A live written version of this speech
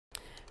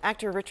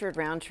Actor Richard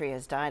Roundtree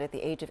has died at the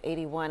age of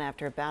 81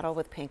 after a battle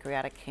with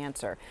pancreatic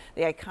cancer.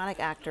 The iconic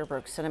actor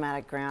broke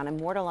cinematic ground,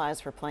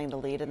 immortalized for playing the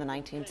lead in the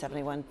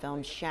 1971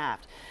 film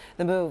Shaft.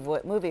 The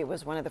movie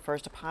was one of the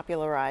first to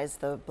popularize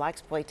the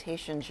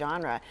blaxploitation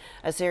genre,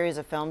 a series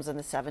of films in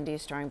the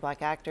 70s starring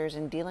black actors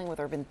and dealing with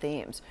urban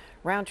themes.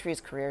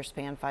 Roundtree's career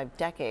spanned 5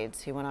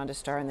 decades. He went on to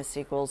star in the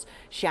sequels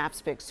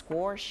Shaft's Big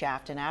Score,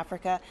 Shaft in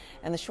Africa,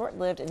 and the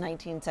short-lived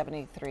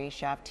 1973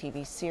 Shaft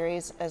TV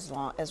series, as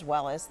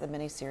well as the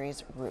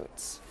miniseries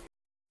Roots.